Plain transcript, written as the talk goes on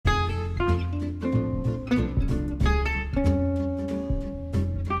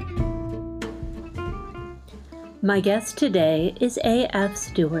My guest today is A.F.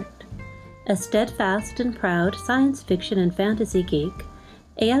 Stewart. A steadfast and proud science fiction and fantasy geek,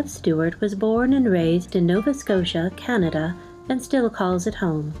 A.F. Stewart was born and raised in Nova Scotia, Canada, and still calls it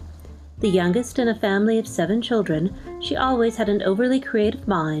home. The youngest in a family of 7 children, she always had an overly creative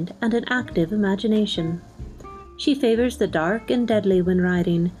mind and an active imagination. She favors the dark and deadly when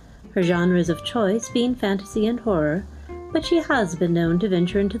writing, her genres of choice being fantasy and horror, but she has been known to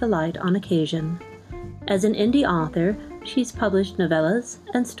venture into the light on occasion. As an indie author, she's published novellas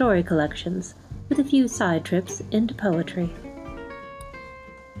and story collections, with a few side trips into poetry.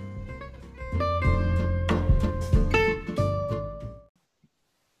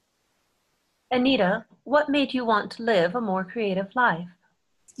 Anita, what made you want to live a more creative life?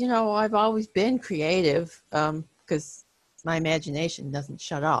 You know, I've always been creative because my imagination doesn't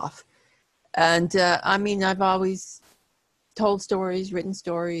shut off. And I've always told stories, written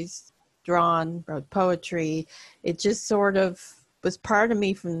stories, drawn, wrote poetry. It just sort of was part of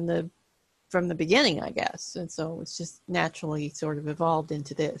me from the beginning, I guess. And so it's just naturally sort of evolved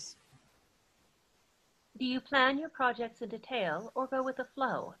into this. Do you plan your projects in detail or go with the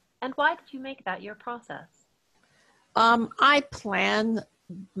flow? And why did you make that your process? I plan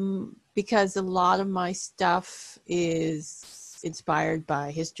because a lot of my stuff is inspired by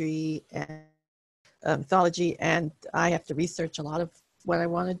history and mythology, and I have to research a lot of what I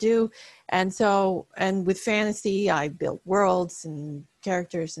want to do. And so, and with fantasy, I build worlds and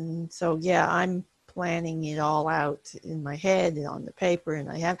characters. And so, yeah, I'm planning it all out in my head and on the paper. And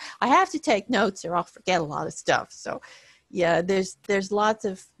I have to take notes or I'll forget a lot of stuff. So yeah, there's lots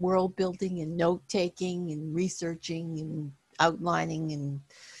of world building and note taking and researching and outlining and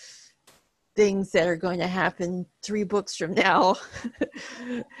things that are going to happen 3 books from now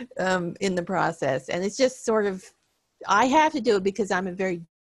in the process. And it's just sort of, I have to do it because I'm a very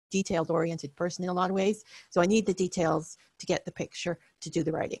detailed oriented person in a lot of ways. So I need the details to get the picture to do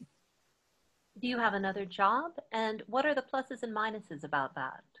the writing. Do you have another job? And what are the pluses and minuses about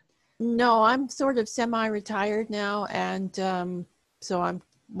that? No, I'm sort of semi-retired now. And so I'm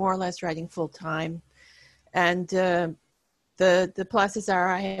more or less writing full time. And the pluses are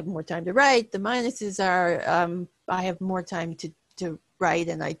I have more time to write. The minuses are I have more time to write,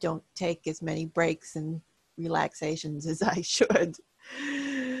 and I don't take as many breaks and relaxations as I should,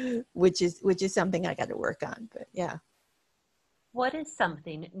 which is something I got to work on. But yeah. What is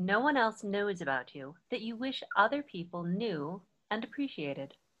something no one else knows about you that you wish other people knew and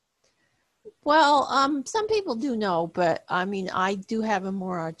appreciated? Well, some people do know, but I mean, I do have a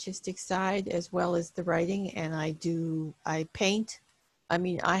more artistic side as well as the writing, and I paint. I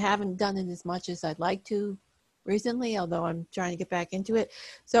mean, I haven't done it as much as I'd like to recently, although I'm trying to get back into it.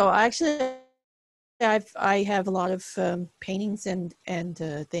 So actually, I have a lot of paintings and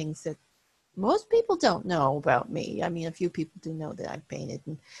things that most people don't know about me. I mean, a few people do know that I've painted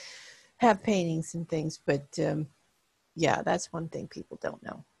and have paintings and things, but yeah, that's one thing people don't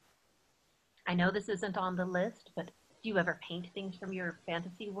know. I know this isn't on the list, but do you ever paint things from your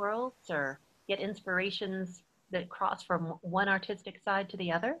fantasy worlds or get inspirations that cross from one artistic side to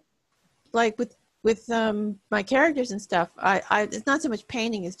the other? Like with my characters and stuff, I it's not so much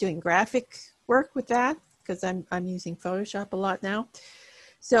painting as doing graphic work with that, because I'm using Photoshop a lot now.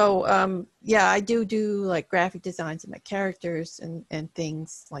 So yeah, I do like graphic designs of my characters and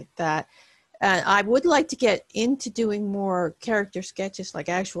things like that. And I would like to get into doing more character sketches, like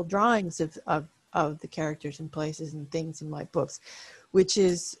actual drawings of the characters and places and things in my books, which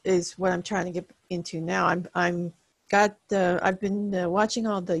is what I'm trying to get into now. I've been watching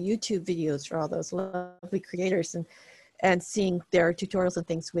all the YouTube videos for all those lovely creators and seeing their tutorials and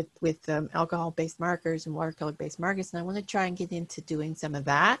things with alcohol-based markers and watercolor-based markers, and I want to try and get into doing some of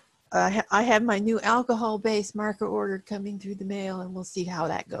that. I have my new alcohol-based marker order coming through the mail, and we'll see how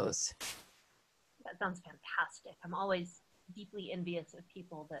that goes. That sounds fantastic. I'm always deeply envious of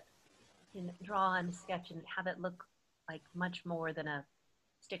people that can draw and sketch and have it look like much more than a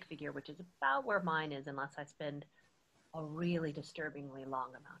stick figure, which is about where mine is, unless I spend a really disturbingly long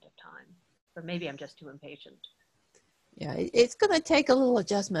amount of time. Or maybe I'm just too impatient. Yeah, it's going to take a little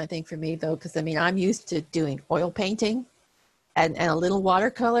adjustment, I think, for me, though, because I mean, I'm used to doing oil painting and a little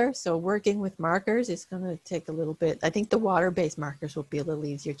watercolor. So working with markers is going to take a little bit. I think the water-based markers will be a little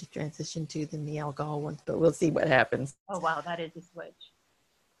easier to transition to than the alcohol ones, but we'll see what happens. Oh, wow, that is a switch.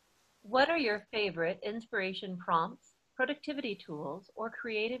 What are your favorite inspiration prompts, productivity tools, or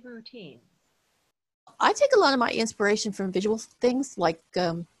creative routines? I take a lot of my inspiration from visual things like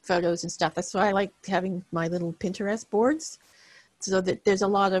photos and stuff. That's why I like having my little Pinterest boards, so that there's a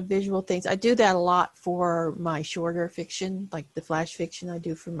lot of visual things. I do that a lot for my shorter fiction, like the flash fiction I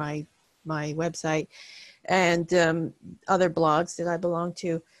do for my website. and other blogs that I belong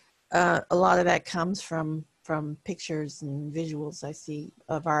to. A lot of that comes from pictures and visuals I see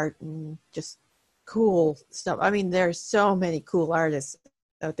of art and just cool stuff. I mean, there's so many cool artists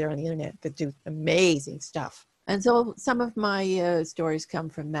out there on the internet that do amazing stuff. And so some of my stories come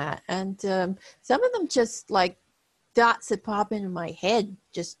from that. And some of them just like dots that pop into my head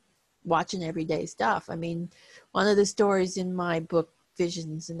just watching everyday stuff. I mean, one of the stories in my book,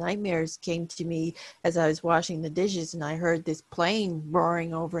 Visions and Nightmares, came to me as I was washing the dishes and I heard this plane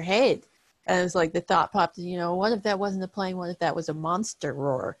roaring overhead. And it was like the thought popped, what if that wasn't a plane? What if that was a monster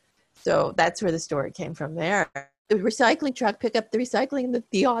roar? So that's where the story came from there. The recycling truck pick up the recycling.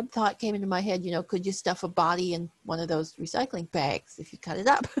 The odd thought came into my head, could you stuff a body in one of those recycling bags if you cut it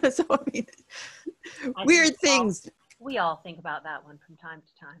up? So, I mean, weird things. We all think about that one from time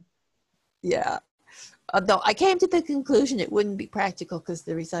to time. Yeah. Although I came to the conclusion it wouldn't be practical because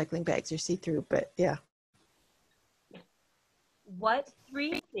the recycling bags are see-through, but yeah. What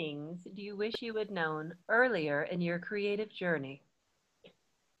 3 things do you wish you had known earlier in your creative journey?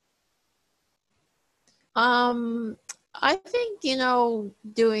 I think,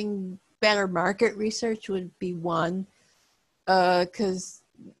 doing better market research would be one, because,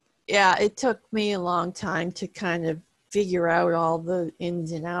 yeah, it took me a long time to kind of figure out all the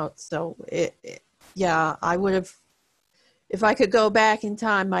ins and outs. So, I would have, if I could go back in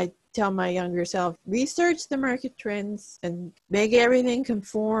time, I'd tell my younger self, research the market trends and make everything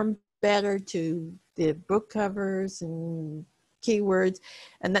conform better to the book covers and keywords.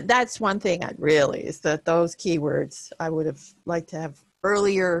 And that's one thing is that those keywords, I would have liked to have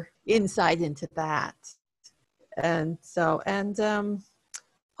earlier insight into that. And so,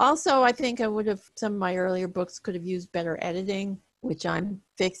 also I think some of my earlier books could have used better editing, which I'm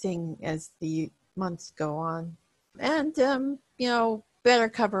fixing as the months go on. And, better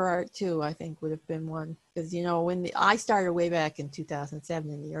cover art too, I think would have been one. Because, I started way back in 2007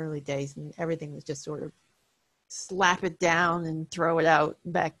 in the early days and everything was just sort of slap it down and throw it out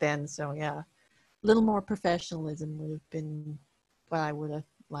back then. So yeah, a little more professionalism would have been what I would have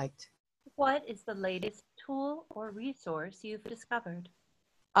liked. What is the latest tool or resource you've discovered?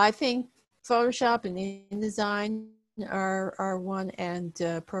 I think Photoshop and InDesign are one, and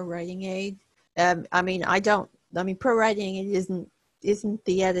Pro Writing Aid. Pro Writing Aid isn't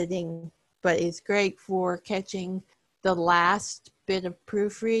the editing, but it's great for catching the last bit of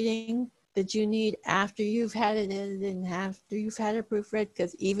proofreading that you need after you've had it edited and after you've had it proofread,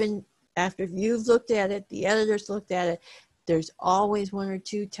 because even after you've looked at it, the editors looked at it, there's always 1 or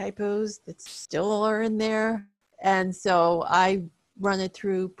 2 typos that still are in there. And so I run it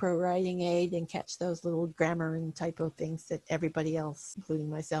through Pro Writing Aid and catch those little grammar and typo things that everybody else, including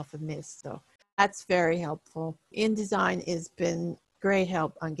myself, have missed. So that's very helpful. InDesign has been great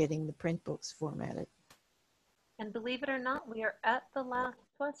help on getting the print books formatted. And believe it or not, we are at the last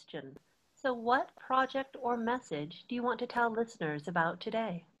question. So what project or message do you want to tell listeners about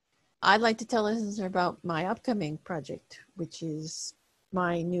today? I'd like to tell listeners about my upcoming project, which is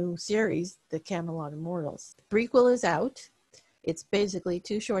my new series, The Camelot Immortals. The prequel is out. It's basically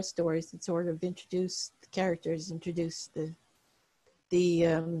 2 short stories that sort of introduce the characters, introduce the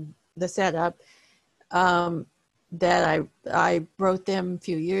setup. That I wrote them a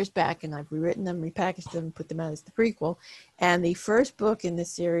few years back, and I've rewritten them, repackaged them, put them out as the prequel. And the first book in the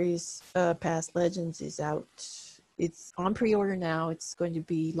series, Past Legends, is out. It's on pre-order now. It's going to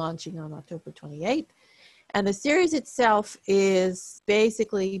be launching on October 28th. And the series itself is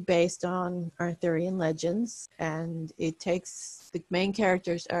basically based on Arthurian legends, and it takes, the main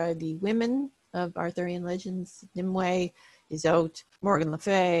characters are the women of Arthurian legends: Nimue, Isolde, Morgan Le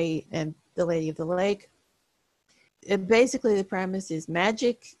Fay, and the Lady of the Lake. Basically, the premise is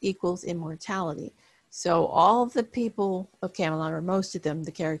magic equals immortality. So all of the people of Camelot, or most of them,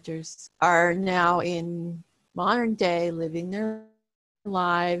 the characters, are now in modern day living their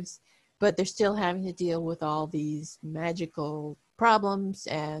lives, but they're still having to deal with all these magical problems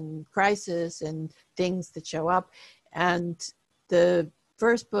and crises and things that show up. And the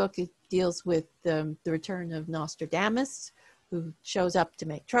first book, it deals with the return of Nostradamus, who shows up to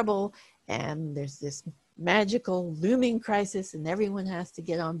make trouble, and there's this magical looming crisis, and everyone has to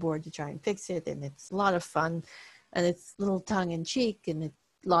get on board to try and fix it. And it's a lot of fun, and it's a little tongue-in-cheek, and it's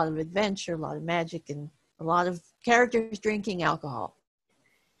a lot of adventure, a lot of magic, and a lot of characters drinking alcohol.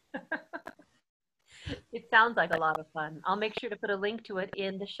 It sounds like a lot of fun. I'll make sure to put a link to it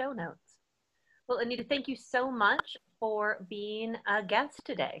in the show notes. Well, Anita, thank you so much for being a guest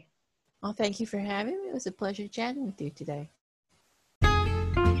today. Well, thank you for having me. It was a pleasure chatting with you today.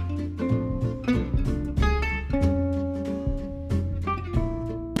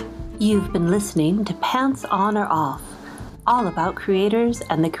 You've been listening to Pants On or Off, all about creators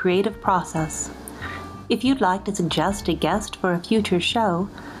and the creative process. If you'd like to suggest a guest for a future show,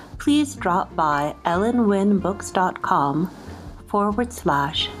 please drop by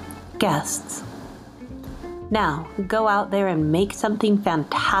ellenwynbooks.com/guests. Now, go out there and make something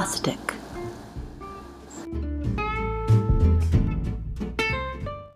fantastic.